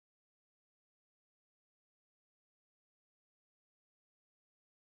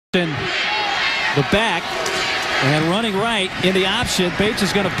The back. And running right in the option. Bates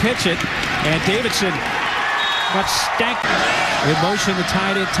is going to pitch it. And Davidson got stacked. In motion, the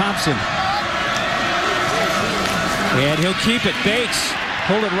tight end Thompson. And he'll keep it. Bates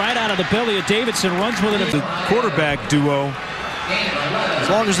pulled it right out of the belly of Davidson. Runs with it. The quarterback duo. As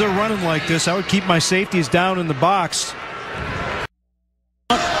long as they're running like this, I would keep my safeties down in the box.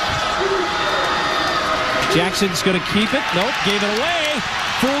 Jackson's going to keep it. Nope, gave it away.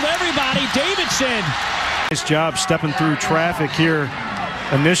 Fooled everybody. Davidson. Nice job stepping through traffic here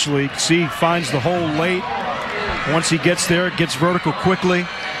initially. See, finds the hole late. Once he gets there, it gets vertical quickly.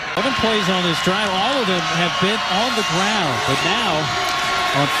 11 plays on this drive. All of them have been on the ground. But now,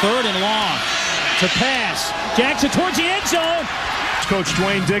 on 3rd and long, to pass. Jackson towards the end zone. Coach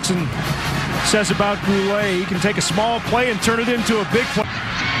Dwayne Dixon says about Goulet, he can take a small play and turn it into a big play.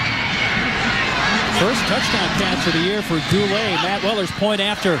 First touchdown catch of the year for Goulet. Matt Weller's point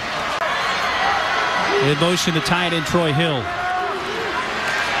after. In motion to tie it in Troy Hill.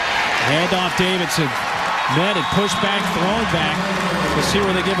 Handoff Davidson. Met and pushed back, thrown back. We'll see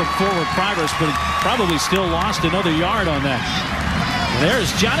where they give him forward progress, but he probably still lost another yard on that.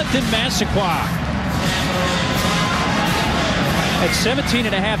 There's Jonathan Massaquoi. At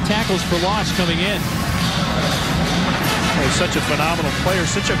 17.5 tackles for loss coming in. He's such a phenomenal player,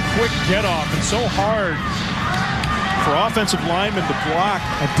 such a quick get-off, and so hard for offensive linemen to block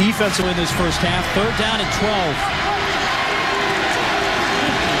a defensive in this first half. 3rd down and 12.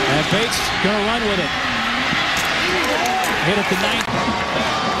 And Bates going to run with it. Hit at the 9.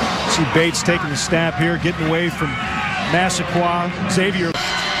 See Bates taking the snap here, getting away from Massaquoi. Xavier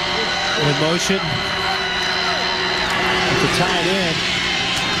in motion. To tie it in.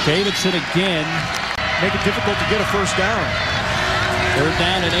 Davidson again. Make it difficult to get a first down. 3rd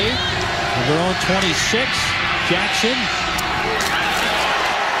down and 8. On their own 26. Jackson.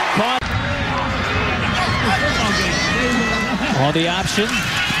 Caught. On the option.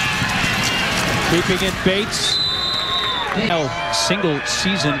 Keeping it Bates. Single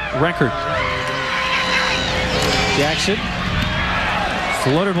season record. Jackson.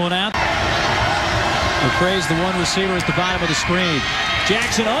 Floated one out. McCray's the one receiver at the bottom of the screen.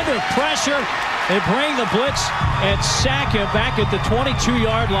 Jackson under pressure. They bring the blitz and sack him back at the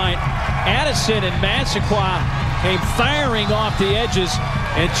 22-yard line. Addison and Massaquoi came firing off the edges,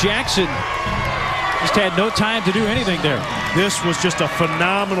 and Jackson just had no time to do anything there. This was just a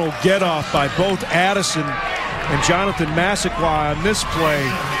phenomenal get-off by both Addison and Jonathan Massaquoi on this play.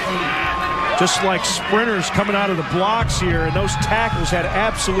 Just like sprinters coming out of the blocks here, and those tackles had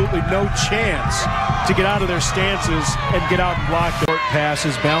absolutely no chance to get out of their stances and get out and block the short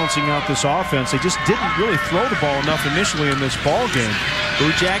passes, balancing out this offense. They just didn't really throw the ball enough initially in this ball game. Boo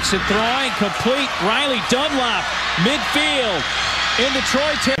Jackson throwing complete. Riley Dunlop midfield in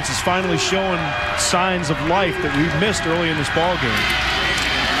Detroit. It's finally showing signs of life that we've missed early in this ball game.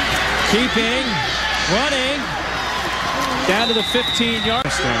 Keeping, running down to the 15-yard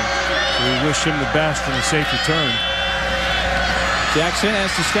stand. We wish him the best in a safe return. Jackson has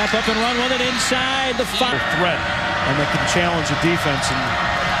to step up and run with it inside the threat, and that can challenge a defense in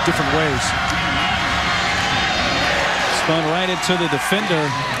different ways. Spun right into the defender.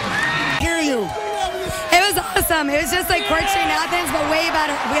 Hear you. It was awesome. It was just like Court Street in Athens, but way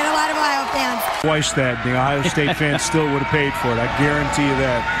better. We had a lot of Ohio fans. Twice that. The Ohio State fans still would have paid for it. I guarantee you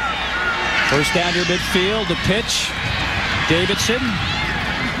that. First down near midfield. The pitch. Davidson.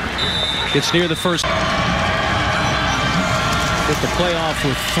 It's near the first. With the playoff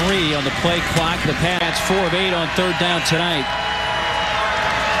with 3 on the play clock. The pass 4 of 8 on 3rd down tonight.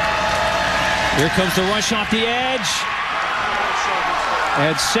 Here comes the rush off the edge.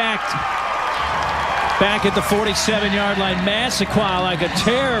 And sacked back at the 47-yard line. Massaquoi like a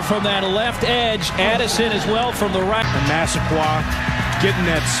tear from that left edge. Addison as well from the right. And Massaquoi getting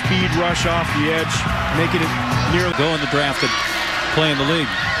that speed rush off the edge, making it near. Go in the draft and play in the league.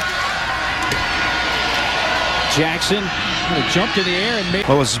 Jackson jumped in the air and made.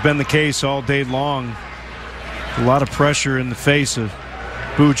 Well, this has been the case all day long. A lot of pressure in the face of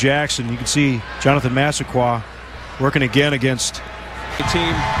Boo Jackson. You can see Jonathan Massaquoi working again against the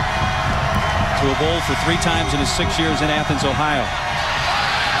team to a bowl for 3 times in his 6 years in Athens, Ohio.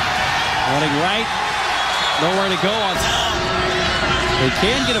 Running right, nowhere to go on. They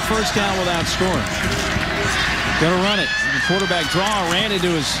can get a first down without scoring. Gonna run it. The quarterback draw ran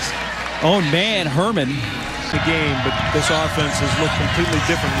into his own man, Herman. The game, but this offense has looked completely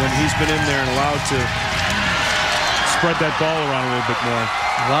different when he's been in there and allowed to spread that ball around a little bit more.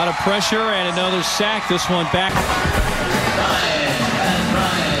 A lot of pressure and another sack. This one back.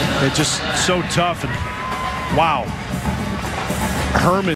 It's just so tough, and wow. Herman